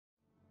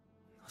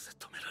ぜ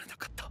止められな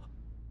かった。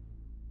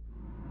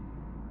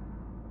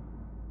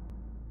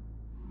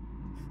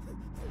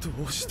ど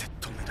うして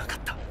止めなかっ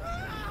た。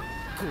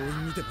強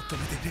引にでも止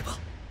めていれば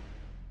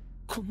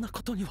こんな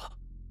ことには。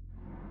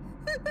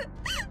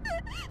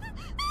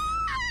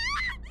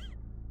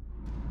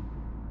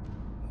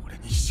俺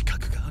に資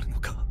格があるの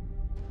か。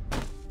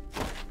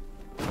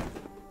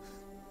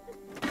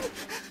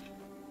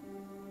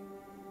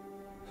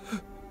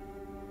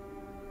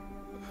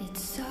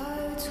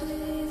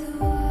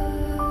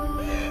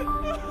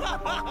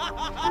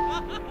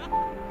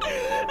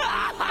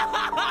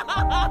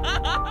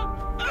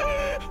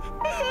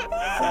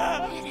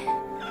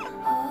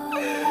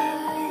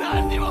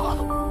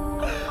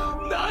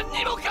何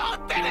にも変わっ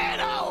てねえ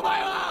な、お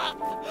前は。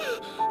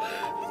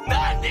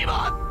何にも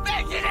で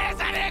きねえ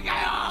じゃねえか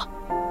よ。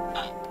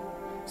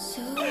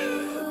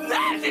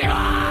何にも。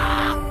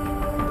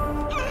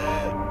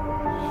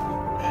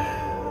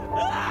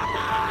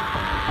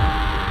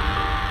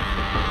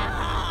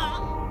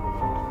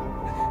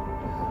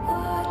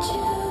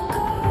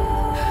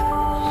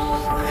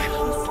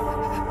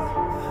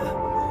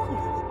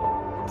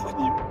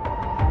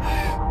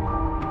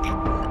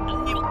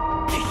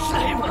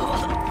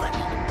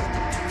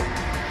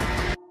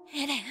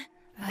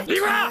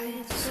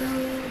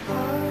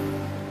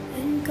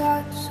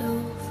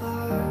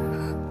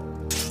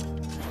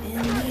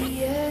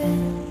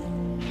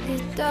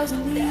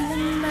Doesn't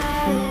even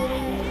matter.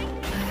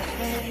 I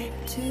had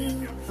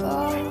to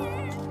fall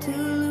to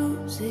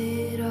lose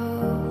it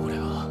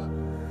all.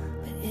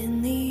 But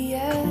in the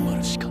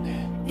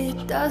end,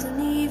 it doesn't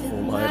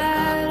even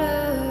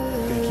matter.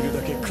 できる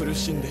だけ苦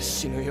しんで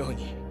死ぬよう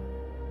に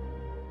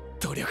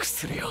努力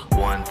するよ。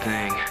 One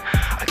thing,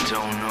 I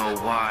don't know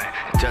why.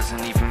 It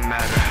doesn't even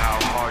matter how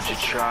hard you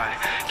try.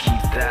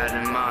 Keep that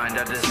in mind.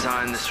 I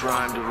designed this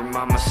rhyme to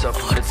remind myself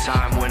of the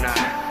time when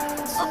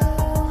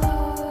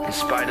in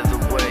spite of the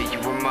way you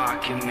were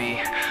mocking me,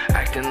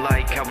 acting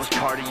like I was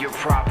part of your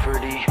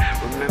property,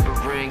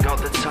 remembering all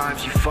the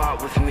times you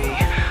fought with me.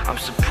 I'm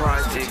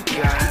surprised it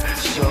got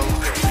so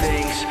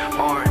things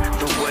aren't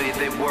the way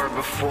they were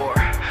before.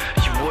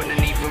 You wouldn't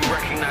even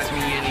recognize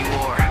me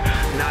anymore.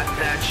 Not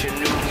that you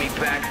knew me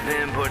back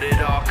then, but it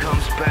all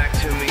comes back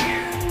to me.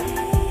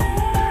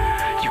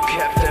 You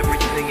kept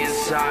everything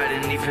inside,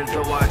 and even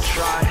though I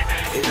tried,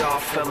 it all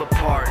fell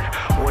apart.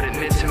 What it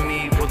meant to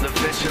me will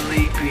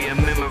eventually be a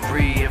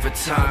memory of a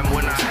time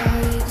when I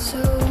tried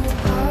so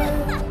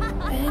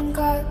hard and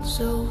got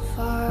so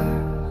far,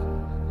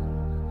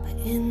 but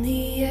in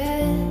the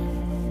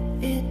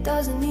end, it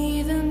doesn't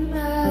even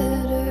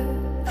matter.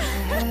 I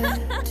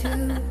had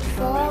to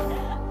fall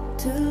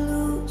to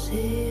lose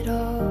it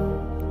all,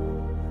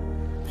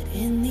 but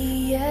in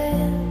the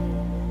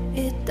end,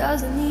 it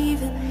doesn't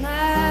even